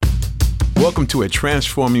Welcome to A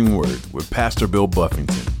Transforming Word with Pastor Bill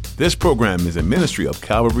Buffington. This program is a ministry of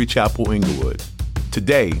Calvary Chapel, Inglewood.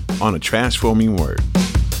 Today on A Transforming Word.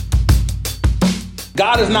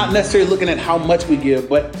 God is not necessarily looking at how much we give,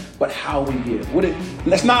 but how we give.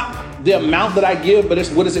 That's not the amount that I give, but it's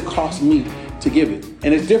what does it cost me to give it?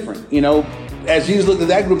 And it's different. You know, as Jesus looked at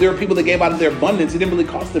that group, there were people that gave out of their abundance. It didn't really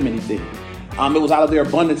cost them anything. It was out of their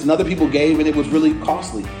abundance, and other people gave, and it was really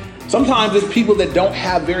costly. Sometimes there's people that don't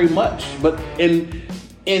have very much, but in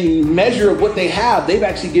measure of what they have, they've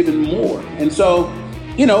actually given more. And so,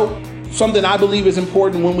 you know, something I believe is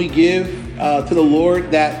important when we give to the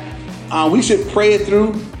Lord, that we should pray it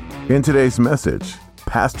through. In today's message,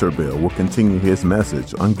 Pastor Bill will continue his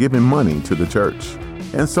message on giving money to the church.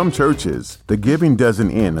 In some churches, the giving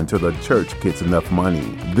doesn't end until the church gets enough money.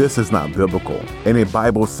 This is not biblical. In a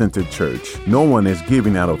Bible-centered church, no one is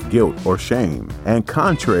giving out of guilt or shame. And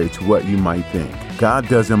contrary to what you might think, God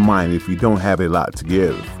doesn't mind if you don't have a lot to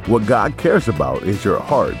give. What God cares about is your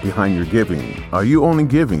heart behind your giving. Are you only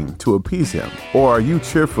giving to appease Him? Or are you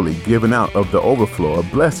cheerfully giving out of the overflow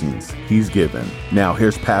of blessings He's given? Now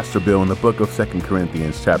here's Pastor Bill in the book of 2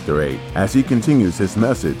 Corinthians chapter 8 as he continues his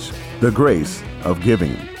message, The Grace of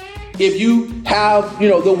Giving. If you have,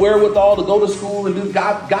 the wherewithal to go to school and do,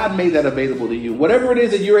 God made that available to you. Whatever it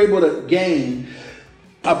is that you're able to gain,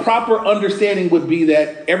 a proper understanding would be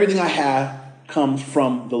that everything I have comes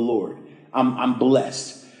from the Lord. I'm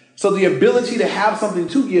blessed. So the ability to have something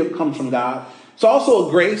to give comes from God. It's also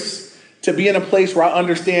a grace to be in a place where I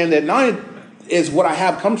understand that not only is what I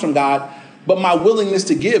have comes from God, but my willingness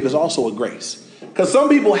to give is also a grace. Because some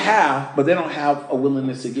people have, but they don't have a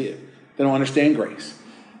willingness to give. They don't understand grace.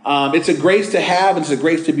 It's a grace to have, and it's a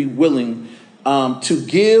grace to be willing to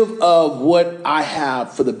give of what I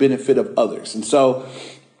have for the benefit of others. And so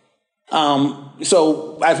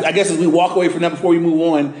I guess as we walk away from that, before we move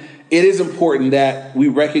on, it is important that we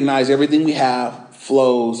recognize everything we have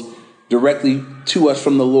flows directly to us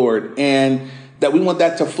from the Lord, and that we want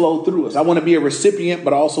that to flow through us. I want to be a recipient,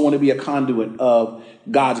 but I also want to be a conduit of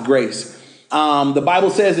God's grace. The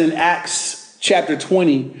Bible says in Acts chapter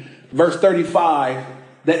 20, verse 35,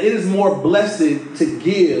 that it is more blessed to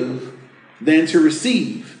give than to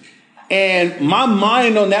receive. And my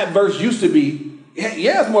mind on that verse used to be,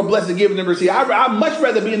 yeah, it's more blessed to give than to receive. I'd much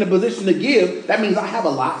rather be in a position to give. That means I have a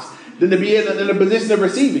lot, than to be in a position of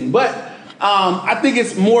receiving. But I think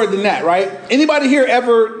it's more than that, right? Anybody here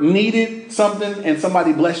ever needed something and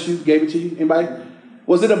somebody blessed you, gave it to you? Anybody?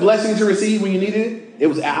 Was it a blessing to receive when you needed it? It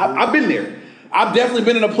was. I've been there. I've definitely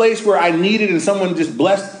been in a place where I needed and someone just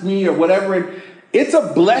blessed me or whatever. And it's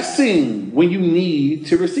a blessing when you need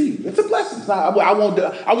to receive. It's a blessing. It's not, I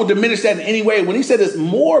won't diminish that in any way. When he said it's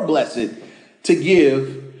more blessed to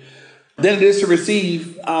give than it is to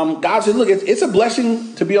receive, God said, look, it's a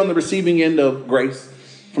blessing to be on the receiving end of grace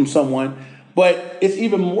from someone. But it's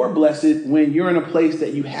even more blessed when you're in a place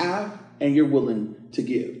that you have and you're willing to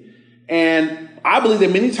give. And I believe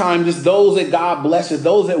that many times it's those that God blesses,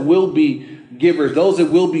 those that will be givers, those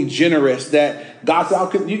that will be generous, that God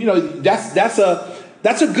said,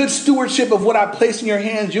 that's a good stewardship of what I place in your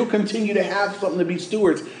hands. You'll continue to have something to be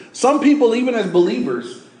stewards. Some people, even as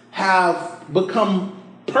believers, have become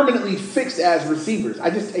permanently fixed as receivers.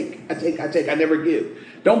 I just take, I never give.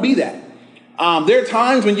 Don't be that. There are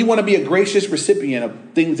times when you want to be a gracious recipient of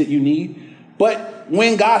things that you need, but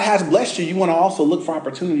when God has blessed you, you want to also look for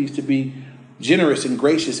opportunities to be generous and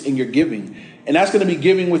gracious in your giving. And that's going to be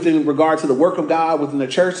giving within regard to the work of God within the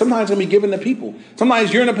church. Sometimes it's going to be giving to people.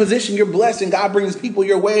 Sometimes you're in a position, you're blessed, and God brings people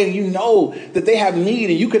your way, and you know that they have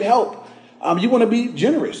need and you could help. You want to be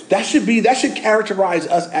generous. That should characterize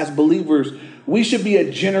us as believers. We should be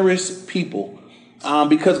a generous people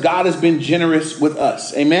because God has been generous with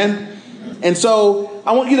us. Amen. And so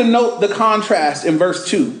I want you to note the contrast in verse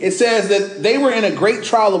 2. It says that they were in a great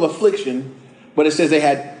trial of affliction, but it says they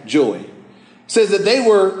had joy. Says that they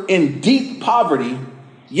were in deep poverty,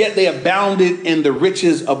 yet they abounded in the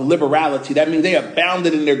riches of liberality. That means they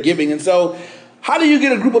abounded in their giving. And so how do you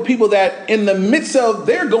get a group of people that in the midst of,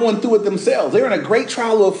 they're going through it themselves. They're in a great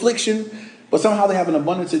trial of affliction, but somehow they have an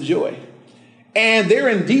abundance of joy. And they're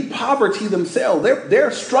in deep poverty themselves.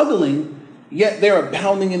 They're struggling, yet they're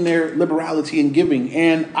abounding in their liberality and giving.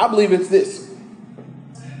 And I believe it's this.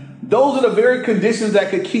 Those are the very conditions that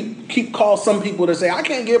could keep cause some people to say, I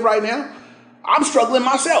can't give right now. I'm struggling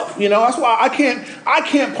myself. That's why I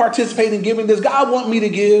can't participate in giving. Does God want me to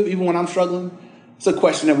give even when I'm struggling? It's a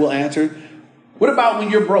question that we'll answer. What about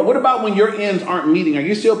when you're broke? What about when your ends aren't meeting? Are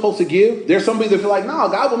you still supposed to give? There's some people that feel like, no,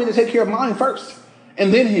 God want me to take care of mine first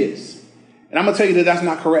and then his. And I'm going to tell you that that's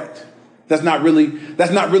not correct. That's not really,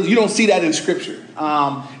 you don't see that in Scripture.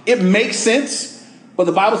 It makes sense, but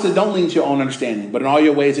the Bible says don't lean to your own understanding, but in all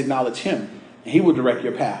your ways acknowledge him, and he will direct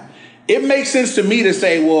your path. It makes sense to me to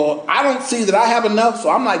say, well, I don't see that I have enough, so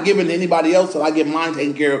I'm not giving to anybody else till I get mine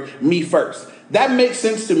taken care of me first. That makes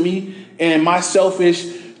sense to me and my selfish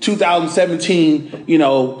 2017,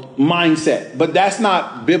 mindset. But that's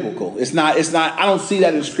not biblical. It's not, I don't see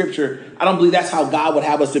that in Scripture. I don't believe that's how God would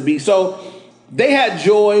have us to be. So they had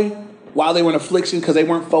joy while they were in affliction because they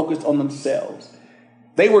weren't focused on themselves.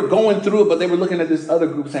 They were going through it, but they were looking at this other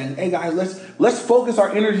group saying, hey guys, let's focus our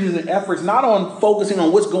energies and efforts not on focusing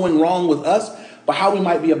on what's going wrong with us, but how we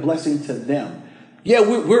might be a blessing to them. Yeah,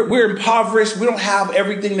 we're impoverished. We don't have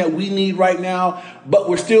everything that we need right now, but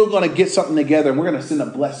we're still going to get something together, and we're going to send a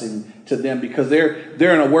blessing to them because they're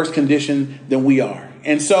in a worse condition than we are.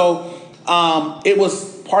 And so it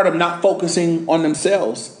was part of not focusing on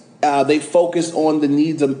themselves. They focused on the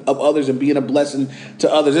needs of others and being a blessing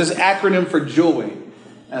to others. There's an acronym for JOY.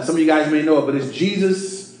 Some of you guys may know it, but it's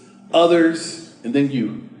Jesus, others, and then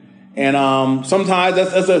you. And sometimes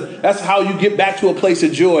that's how you get back to a place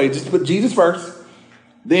of joy. Just put Jesus first,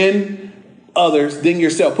 then others, then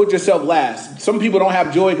yourself. Put yourself last. Some people don't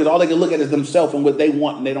have joy because all they can look at is themselves and what they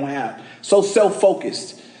want and they don't have. So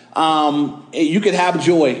self-focused. You could have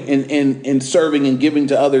joy in serving and giving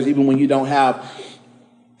to others even when you don't have.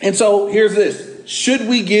 And so here's this. Should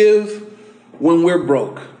we give when we're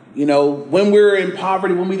broke? When we're in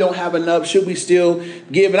poverty, when we don't have enough, should we still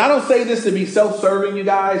give? And I don't say this to be self-serving, you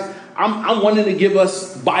guys. I'm wanting to give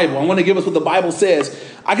us Bible. I want to give us what the Bible says.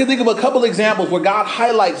 I can think of a couple examples where God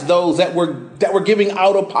highlights those that were giving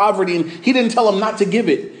out of poverty, and he didn't tell them not to give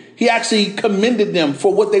it. He actually commended them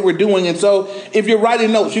for what they were doing. And so if you're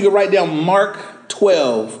writing notes, you can write down Mark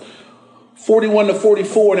 12, 41 to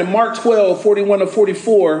 44. And in Mark 12, 41 to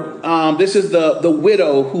 44, this is the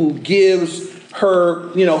widow who gives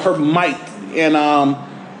her mite. And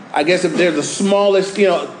I guess if they're the smallest,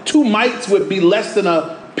 2 mites would be less than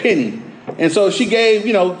a penny. And so she gave,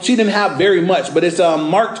 she didn't have very much, but it's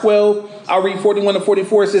Mark 12. I'll read 41 to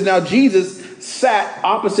 44. It says, now Jesus sat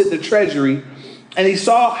opposite the treasury, and he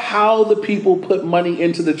saw how the people put money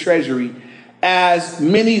into the treasury, as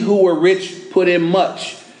many who were rich put in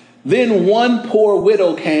much. Then one poor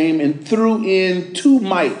widow came and threw in 2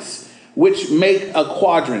 mites, which make a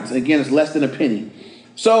quadrant. Again, it's less than a penny.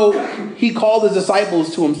 So he called his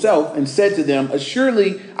disciples to himself and said to them,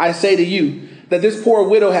 assuredly, I say to you that this poor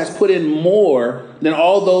widow has put in more than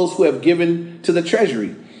all those who have given to the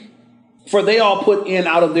treasury. For they all put in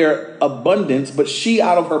out of their abundance, but she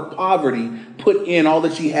out of her poverty put in all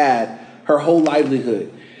that she had, her whole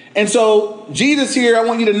livelihood. And so Jesus here, I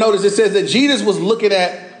want you to notice, it says that Jesus was looking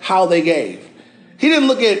at how they gave. He didn't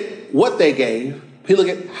look at what they gave. He looked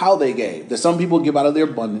at how they gave. That some people give out of their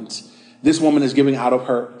abundance. This woman is giving out of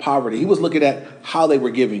her poverty. He was looking at how they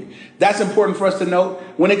were giving. That's important for us to note.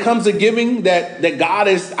 When it comes to giving, that God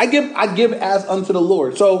is, I give as unto the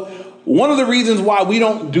Lord. So one of the reasons why we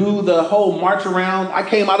don't do the whole march around, I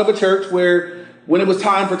came out of a church where when it was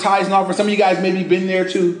time for tithes and offering, some of you guys maybe been there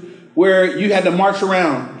too, where you had to march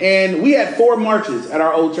around. And we had 4 marches at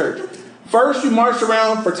our old church. First, you marched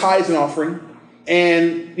around for tithes and offering.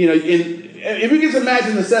 And, if you can just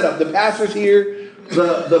imagine the setup, the pastor's here,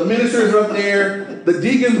 the ministers are up there, the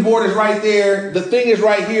deacon's board is right there, the thing is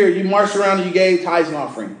right here. You marched around and you gave tithes and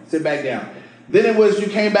offering. Sit back down. Then it was you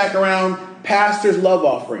came back around, pastor's love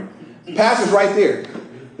offering. Pastor's right there.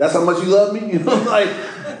 That's how much you love me? Like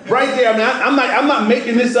right there. I mean, I'm not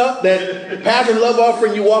making this up, that pastor's love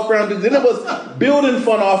offering you walk around. Then it was building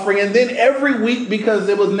fund offering. And then every week, because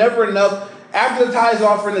it was never enough, after the tithes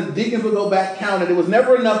offering, the deacons would go back count it. It was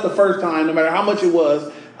never enough the first time, no matter how much it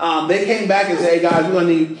was. They came back and said, hey guys,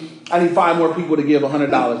 I need 5 more people to give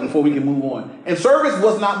 $100 before we can move on. And service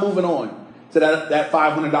was not moving on to that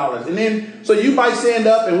 $500. And then, so you might stand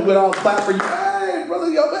up and we would all clap for you. Hey,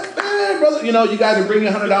 brother, hey, brother. You guys are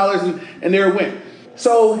bringing $100 and there it went.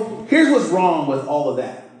 So here's what's wrong with all of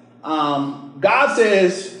that. God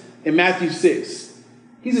says in Matthew 6,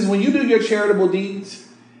 he says, when you do your charitable deeds,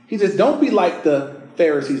 he says, don't be like the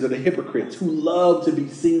Pharisees or the hypocrites who love to be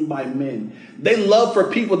seen by men. They love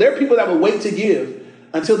for people. There are people that would wait to give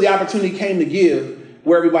until the opportunity came to give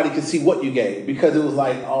where everybody could see what you gave, because it was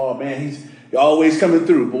like, oh man, he's always coming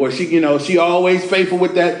through. Boy, she always faithful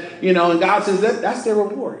with that, and God says that's their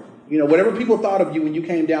reward. Whatever people thought of you when you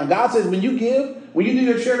came down. God says when you give, when you do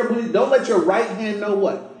your charitable, don't let your right hand know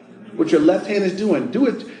what your left hand is doing. Do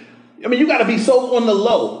it. I mean, you got to be so on the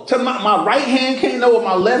low. So my right hand can't know what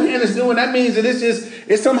my left hand is doing. That means that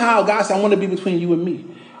it's somehow, God says, I want to be between you and me.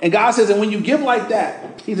 And God says, and when you give like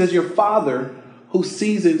that, he says, your Father who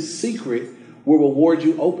sees in secret will reward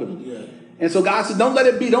you openly. Yeah. And so God said, don't let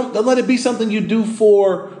it be something you do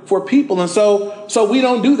for people. And so we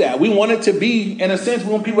don't do that. We want it to be, in a sense,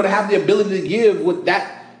 we want people to have the ability to give with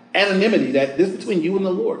that anonymity, that this is between you and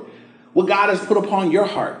the Lord, what God has put upon your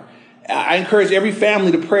heart. I encourage every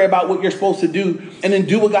family to pray about what you're supposed to do and then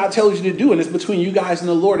do what God tells you to do. And it's between you guys and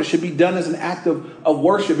the Lord. It should be done as an act of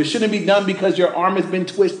worship. It shouldn't be done because your arm has been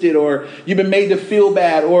twisted or you've been made to feel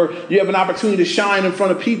bad or you have an opportunity to shine in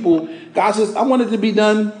front of people. God says, I want it to be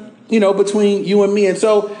done, between you and me. And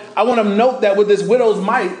so I want to note that with this widow's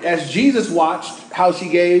mite, as Jesus watched how she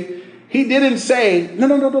gave, he didn't say, no,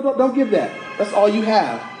 don't give that. That's all you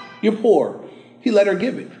have. You're poor. He let her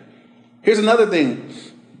give it. Here's another thing.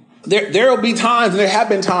 There will be times, and there have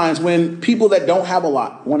been times, when people that don't have a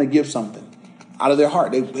lot want to give something out of their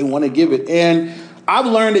heart. They want to give it. And I've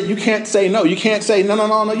learned that you can't say no. You can't say,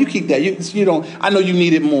 no, you keep that. You don't. I know you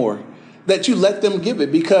need it more. That you let them give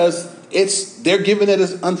it because they're giving it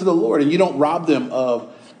as unto the Lord, and you don't rob them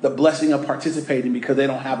of the blessing of participating because they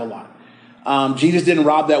don't have a lot. Jesus didn't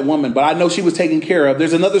rob that woman, but I know she was taken care of.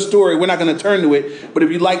 There's another story. We're not going to turn to it, but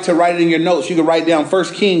if you'd like to write it in your notes, you can write down 1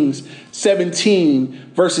 Kings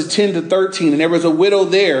 17, verses 10 to 13. And there was a widow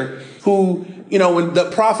there who, when the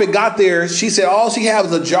prophet got there, she said all she had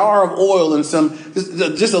was a jar of oil and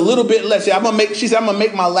just a little bit less. She said, I'm going to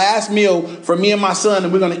make my last meal for me and my son,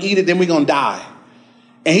 and we're going to eat it, then we're going to die.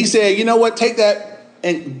 And he said, you know what? Take that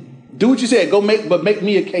and do what you said. But make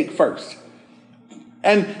me a cake first.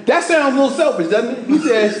 And that sounds a little selfish, doesn't it? He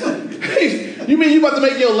says, hey, you mean you about to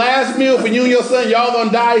make your last meal for you and your son? Y'all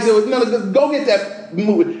gonna die? He said, well, no, go get that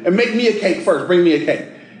movie and make me a cake first. Bring me a cake,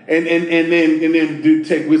 and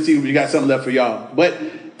then we'll see if you got something left for y'all. But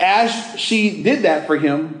as she did that for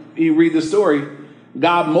him, you read the story.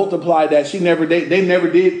 God multiplied that. They never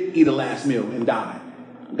did eat a last meal and die.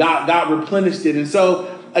 God replenished it, and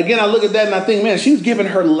so again, I look at that and I think, man, she was giving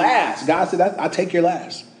her last. God said, I'll take your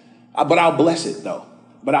last, but I'll bless it though.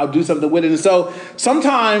 But I'll do something with it. And so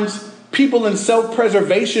sometimes people in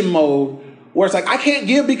self-preservation mode where it's like, I can't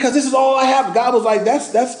give because this is all I have. God was like,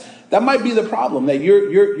 that might be the problem, that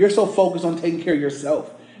you're so focused on taking care of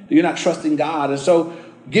yourself that you're not trusting God. And so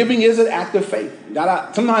giving is an act of faith.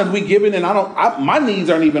 Sometimes we give it and my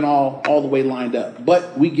needs aren't even all the way lined up,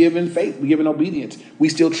 but we give in faith. We give in obedience. We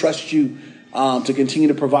still trust you to continue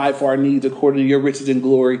to provide for our needs according to your riches and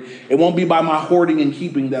glory. It won't be by my hoarding and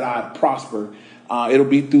keeping that I prosper. It'll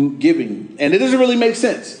be through giving. And it doesn't really make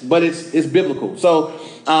sense, but it's biblical. So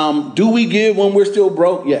do we give when we're still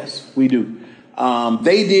broke? Yes, we do.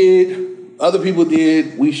 They did. Other people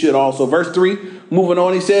did. We should also. Verse 3, moving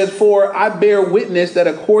on, he says, for I bear witness that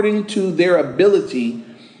according to their ability,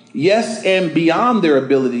 yes, and beyond their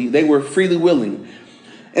ability, they were freely willing.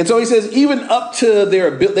 And so he says, even up to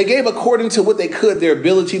their ability, they gave according to what they could, their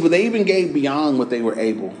ability, but they even gave beyond what they were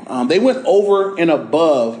able. They went over and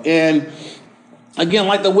above. And again,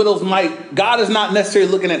 like the widow's mite, God is not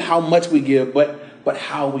necessarily looking at how much we give, but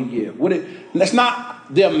how we give. That's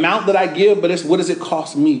not the amount that I give, but it's what does it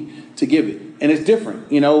cost me to give it? And it's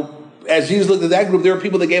different. As Jesus looked at that group, there were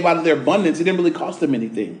people that gave out of their abundance. It didn't really cost them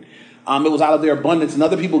anything. It was out of their abundance, and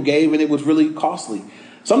other people gave, and it was really costly.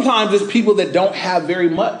 Sometimes it's people that don't have very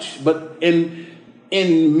much, but in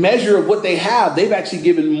measure of what they have, they've actually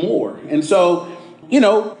given more. And so,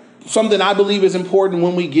 something I believe is important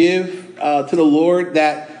when we give to the Lord,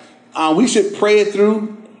 that we should pray it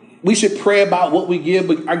through. We should pray about what we give,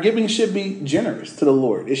 but our giving should be generous to the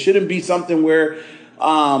Lord. It shouldn't be something where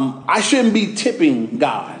I shouldn't be tipping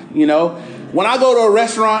God. When I go to a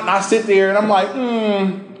restaurant and I sit there and I'm like,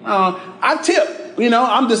 I tip.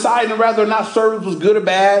 I'm deciding whether or not service was good or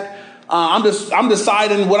bad. I'm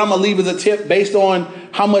deciding what I'm gonna leave as a tip based on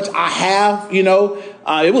how much I have.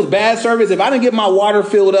 It was bad service. If I didn't get my water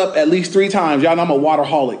filled up at least 3 times, y'all know I'm a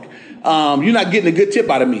waterholic. You're not getting a good tip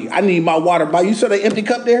out of me. I need my water. You saw the empty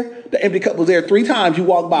cup there? The empty cup was there 3 times you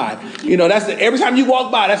walk by. Every time you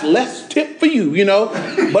walk by, that's less tip for you.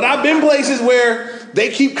 But I've been places where they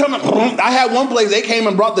keep coming. I had one place they came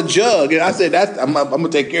and brought the jug, and I said, I'm gonna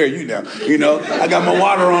take care of you now. I got my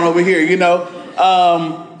water on over here.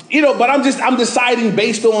 But I'm deciding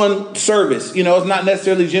based on service. It's not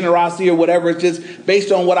necessarily generosity or whatever. It's just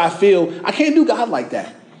based on what I feel. I can't do God like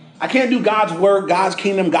that. I can't do God's work, God's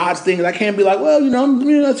kingdom, God's things. I can't be like, well,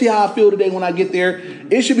 let's see how I feel today when I get there.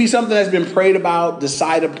 It should be something that's been prayed about,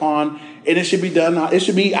 decided upon, and it should be done. It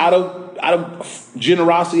should be out of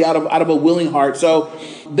generosity, out of a willing heart. So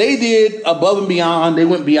they did above and beyond. They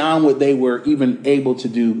went beyond what they were even able to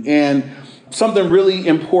do. And something really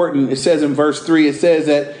important, it says in verse 3, it says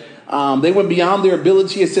that they went beyond their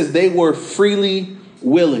ability. It says they were freely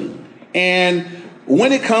willing. And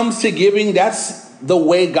when it comes to giving, that's the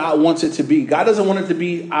way God wants it to be. God doesn't want it to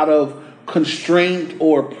be out of constraint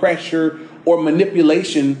or pressure or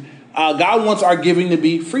manipulation. God wants our giving to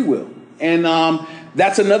be free will. And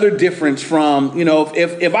that's another difference from,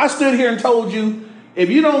 if I stood here and told you, if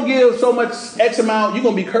you don't give so much X amount, you're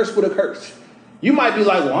going to be cursed with a curse. You might be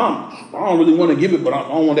like, well, I don't really want to give it, but I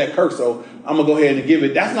don't want that curse, so I'm going to go ahead and give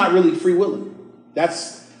it. That's not really free willing.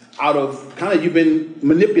 That's out of kind of you've been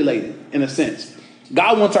manipulated in a sense.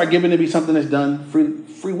 God wants our giving to be something that's done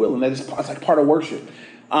free will, and it's like part of worship.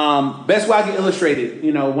 Best way I can illustrate it,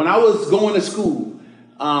 when I was going to school,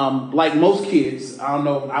 like most kids, I don't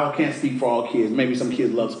know, I can't speak for all kids. Maybe some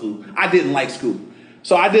kids love school. I didn't like school.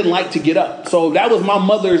 So I didn't like to get up. So that was my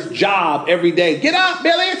mother's job every day. Get up,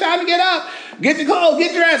 Billy, it's time to get up. Get your clothes,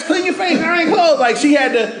 get your ass, clean your face, iron clothes. Like she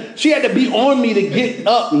had to be on me to get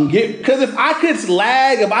up and because if I could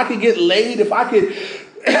lag, if I could get laid, if I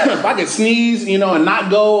could sneeze, and not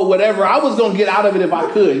go or whatever, I was going to get out of it if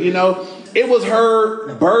I could, It was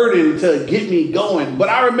her burden to get me going. But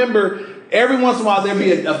I remember every once in a while there'd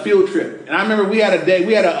be a field trip. And I remember we had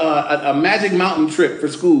a Magic Mountain trip for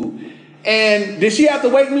school. And did she have to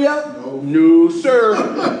wake me up? No, sir.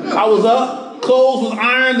 I was up. Clothes was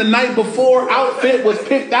ironed the night before. Outfit was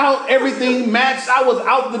picked out. Everything matched. I was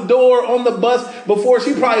out the door on the bus before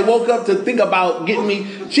she probably woke up to think about getting me.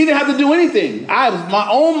 She didn't have to do anything. My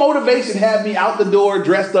own motivation had me out the door,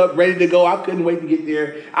 dressed up, ready to go. I couldn't wait to get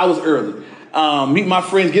there. I was early. Meet my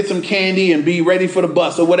friends, get some candy, and be ready for the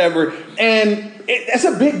bus or whatever. And that's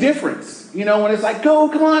a big difference. When it's like, go,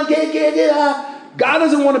 come on, get up. God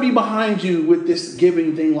doesn't want to be behind you with this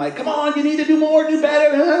giving thing like, come on, you need to do more, do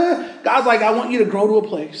better. God's like, I want you to grow to a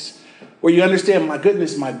place where you understand my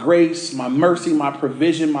goodness, my grace, my mercy, my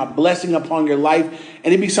provision, my blessing upon your life. And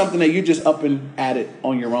it'd be something that you're just up and at it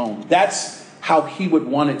on your own. That's how he would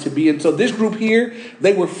want it to be. And so this group here,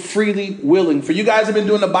 they were freely willing. For you guys have been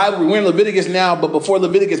doing the Bible, we're in Leviticus now, but before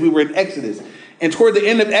Leviticus, we were in Exodus. And toward the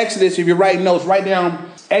end of Exodus, if you're writing notes, write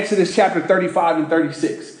down Exodus chapter 35 and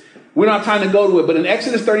 36. We don't have time to go to it, but in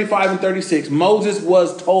Exodus 35 and 36, Moses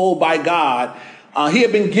was told by God, he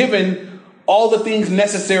had been given all the things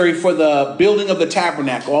necessary for the building of the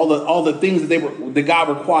tabernacle, all the things that God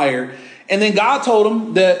required. And then God told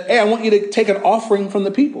him that, hey, I want you to take an offering from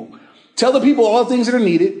the people. Tell the people all the things that are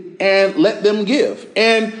needed and let them give.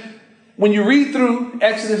 And when you read through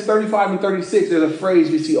Exodus 35 and 36, there's a phrase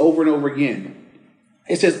we see over and over again.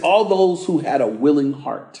 It says, all those who had a willing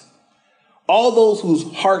heart. All those whose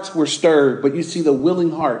hearts were stirred, but you see the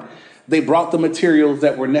willing heart, they brought the materials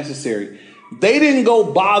that were necessary. They didn't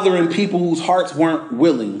go bothering people whose hearts weren't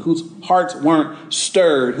willing, whose hearts weren't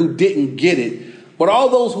stirred, who didn't get it. But all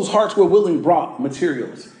those whose hearts were willing brought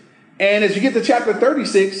materials. And as you get to chapter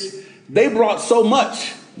 36, they brought so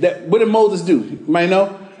much that what did Moses do? You might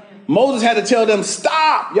know. Moses had to tell them,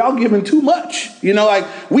 stop, y'all giving too much.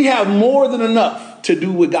 We have more than enough to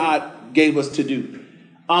do what God gave us to do.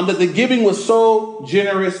 That the giving was so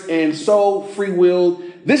generous and so free-willed.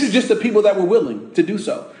 This is just the people that were willing to do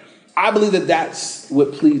so. I believe that that's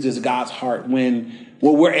what pleases God's heart when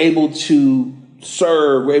we're able to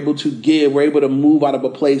serve, we're able to give, we're able to move out of a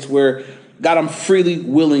place where, God, I'm freely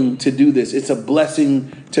willing to do this. It's a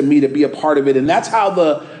blessing to me to be a part of it. And that's how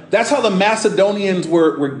the Macedonians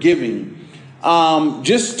were giving.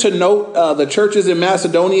 Just to note, the churches in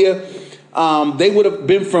Macedonia, they would have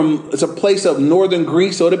been it's a place of northern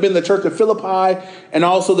Greece. So it would have been the church of Philippi and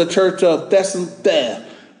also the church of Thessalonica.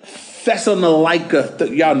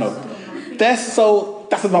 Y'all know.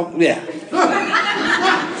 Thessalonica.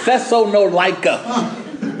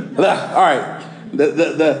 All right.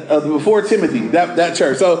 The before Timothy, that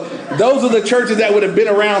church. So those are the churches that would have been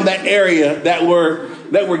around that area that were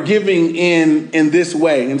giving in this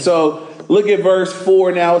way. And so look at verse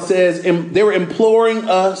 4 now. It says, they were imploring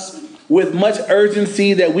us with much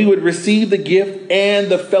urgency that we would receive the gift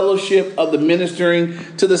and the fellowship of the ministering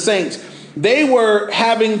to the saints. They were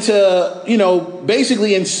having to,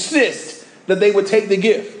 basically insist that they would take the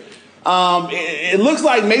gift. It looks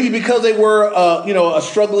like maybe because they were, a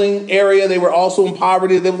struggling area, they were also in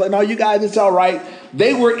poverty. They were like, no, you guys, it's all right.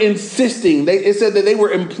 They were insisting. It said that they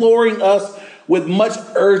were imploring us with much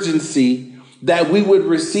urgency that we would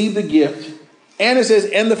receive the gift. And it says,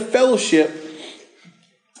 and the fellowship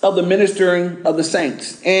of the ministering of the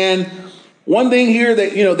saints. And one thing here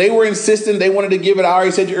that, they were insistent, they wanted to give it. I already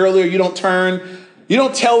said to you earlier, you don't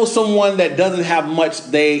tell someone that doesn't have much,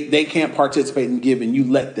 they can't participate in giving. You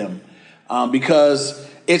let them, because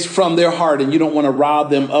it's from their heart and you don't want to rob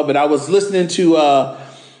them of it. I was listening to,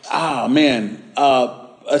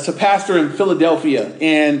 it's a pastor in Philadelphia,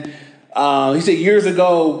 and He said years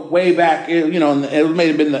ago, way back, it may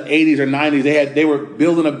have been the 80s or 90s. They were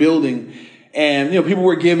building a building, and people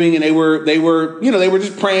were giving, and they were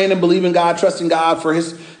just praying and believing God, trusting God for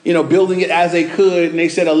His building it as they could. And they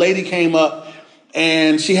said a lady came up,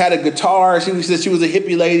 and she had a guitar. She said she was a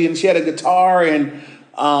hippie lady, and she had a guitar and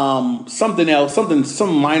something else,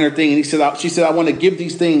 some minor thing. And she said, I want to give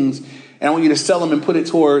these things, and I want you to sell them and put it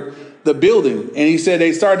toward the building. And he said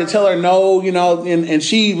they started to tell her no, and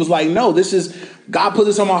she was like, no, this is, God put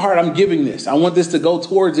this on my heart. I'm giving this. I want this to go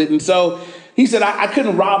towards it. And so he said, I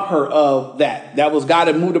couldn't rob her of that. That was God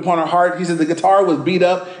had moved upon her heart. He said the guitar was beat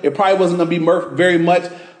up. It probably wasn't going to be very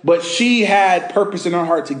much, but she had purpose in her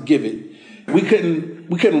heart to give it. We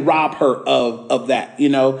couldn't rob her of that,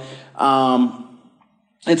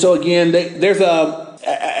 And so again,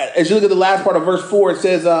 as you look at the last part of verse 4, it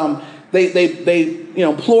says, they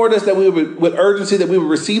implored us that we would, with urgency, that we would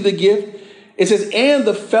receive the gift. It says, and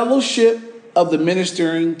the fellowship of the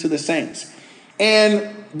ministering to the saints.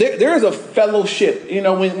 And there is a fellowship,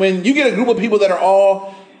 when you get a group of people that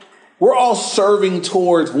we're all serving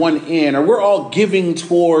towards one end, or we're all giving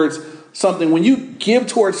towards something. When you give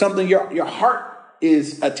towards something, your heart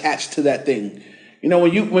is attached to that thing.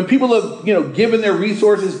 When people are, giving their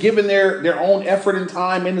resources, giving their own effort and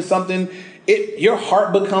time into something, your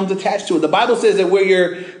heart becomes attached to it. The Bible says that where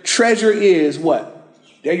your treasure is, what?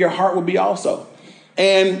 There your heart will be also.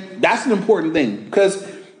 And that's an important thing, because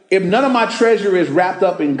if none of my treasure is wrapped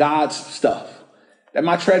up in God's stuff,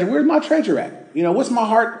 where's my treasure at? What's my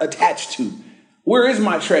heart attached to? Where is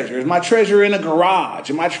my treasure? Is my treasure in a garage?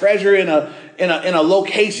 Is my treasure in a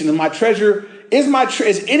location?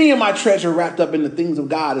 Is any of my treasure wrapped up in the things of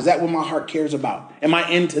God? Is that what my heart cares about? Am I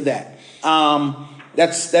into that?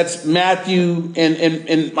 That's Matthew,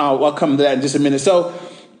 and I'll come to that in just a minute. So,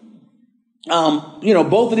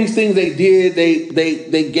 both of these things they did,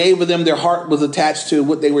 they gave of them, their heart was attached to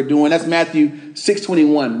what they were doing. That's Matthew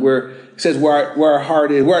 6:21, where it says where our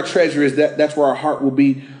heart is, where our treasure is, that's where our heart will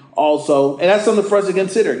be also. And that's something for us to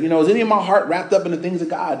consider. Is any of my heart wrapped up in the things of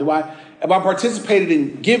God? Have I participated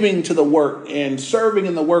in giving to the work and serving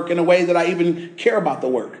in the work in a way that I even care about the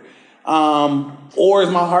work? Or is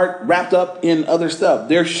my heart wrapped up in other stuff?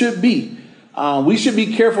 There should be. We should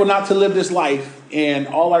be careful not to live this life and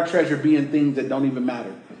all our treasure be in things that don't even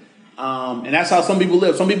matter. And that's how some people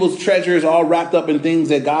live. Some people's treasure is all wrapped up in things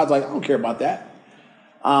that God's like, I don't care about that.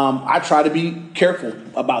 I try to be careful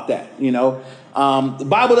about that. The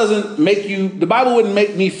Bible wouldn't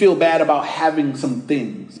make me feel bad about having some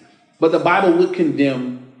things, but the Bible would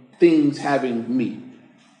condemn things having me.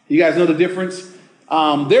 You guys know the difference?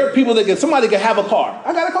 There are people somebody can have a car.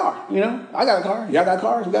 I got a car, I got a car. Y'all got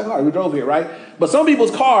cars? We got cars. We drove here, right? But some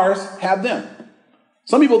people's cars have them.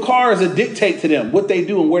 Some people's cars that dictate to them what they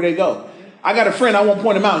do and where they go. I got a friend, I won't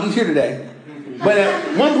point him out. He's here today. But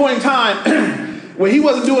at one point in time, when he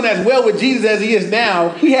wasn't doing as well with Jesus as he is now,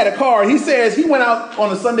 he had a car. He says he went out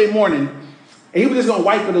on a Sunday morning and he was just going to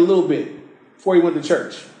wipe it a little bit before he went to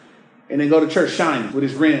church. And then go to church shining with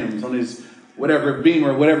his rims on his whatever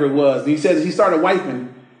Beamer, whatever it was. And he says he started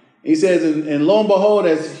wiping. He says, and lo and behold,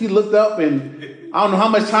 as he looked up, and I don't know how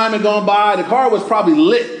much time had gone by, the car was probably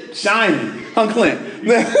lit, shining. Huh, Clint?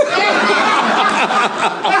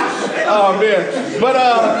 Oh, man. But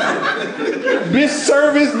missed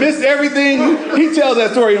service, missed everything. He tells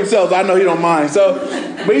that story himself. So I know he don't mind. So,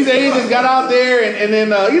 but he said he just got out there, and then,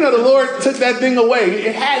 the Lord took that thing away.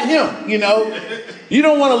 It had him, You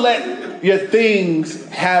don't want to let your things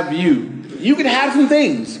have you. You can have some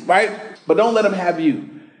things, right? But don't let them have you.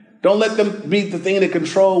 Don't let them be the thing that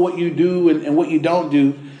control what you do and what you don't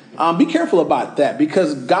do. Be careful about that,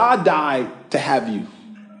 because God died to have you,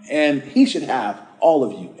 and he should have all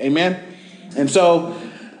of you. Amen. And so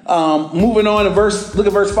moving on to look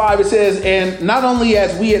at verse 5. It says, and not only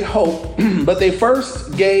as we had hoped, but they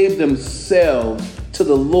first gave themselves to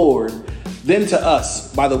the Lord, then to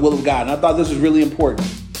us by the will of God. And I thought this was really important.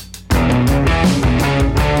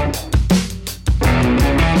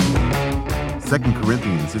 Second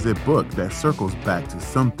Corinthians is a book that circles back to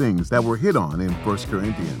some things that were hit on in 1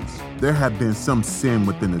 Corinthians. There had been some sin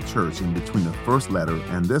within the church in between the first letter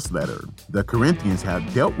and this letter. The Corinthians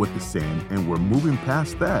had dealt with the sin and were moving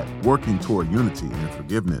past that, working toward unity and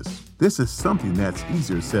forgiveness. This is something that's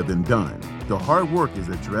easier said than done. The hard work is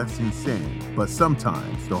addressing sin, but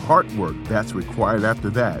sometimes the hard work that's required after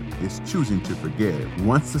that is choosing to forgive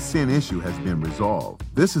once the sin issue has been resolved.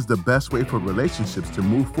 This is the best way for relationships to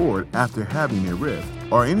move forward after having a rift.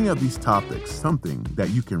 Are any of these topics something that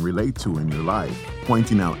you can relate to in your life?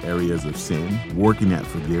 Pointing out areas of sin, working at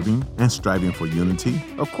forgiving, and striving for unity?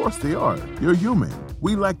 Of course they are. You're human.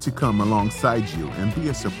 We like to come alongside you and be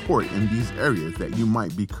a support in these areas that you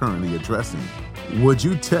might be currently addressing. Would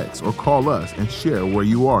you text or call us and share where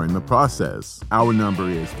you are in the process? Our number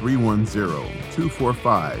is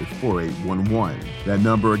 310-245-4811. That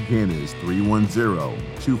number again is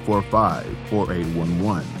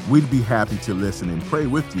 310-245-4811. We'd be happy to listen and pray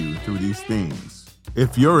with you through these things.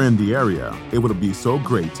 If you're in the area, it would be so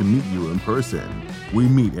great to meet you in person. We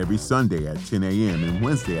meet every Sunday at 10 a.m. and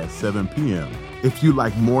Wednesday at 7 p.m. If you'd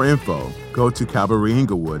like more info, go to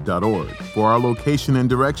CalvaryInglewood.org for our location and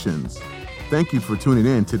directions. Thank you for tuning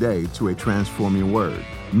in today to A Transforming Word.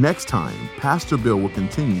 Next time, Pastor Bill will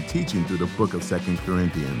continue teaching through the book of 2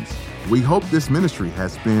 Corinthians. We hope this ministry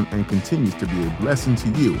has been and continues to be a blessing to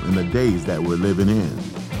you in the days that we're living in.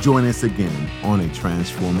 Join us again on A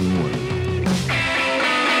Transforming Word.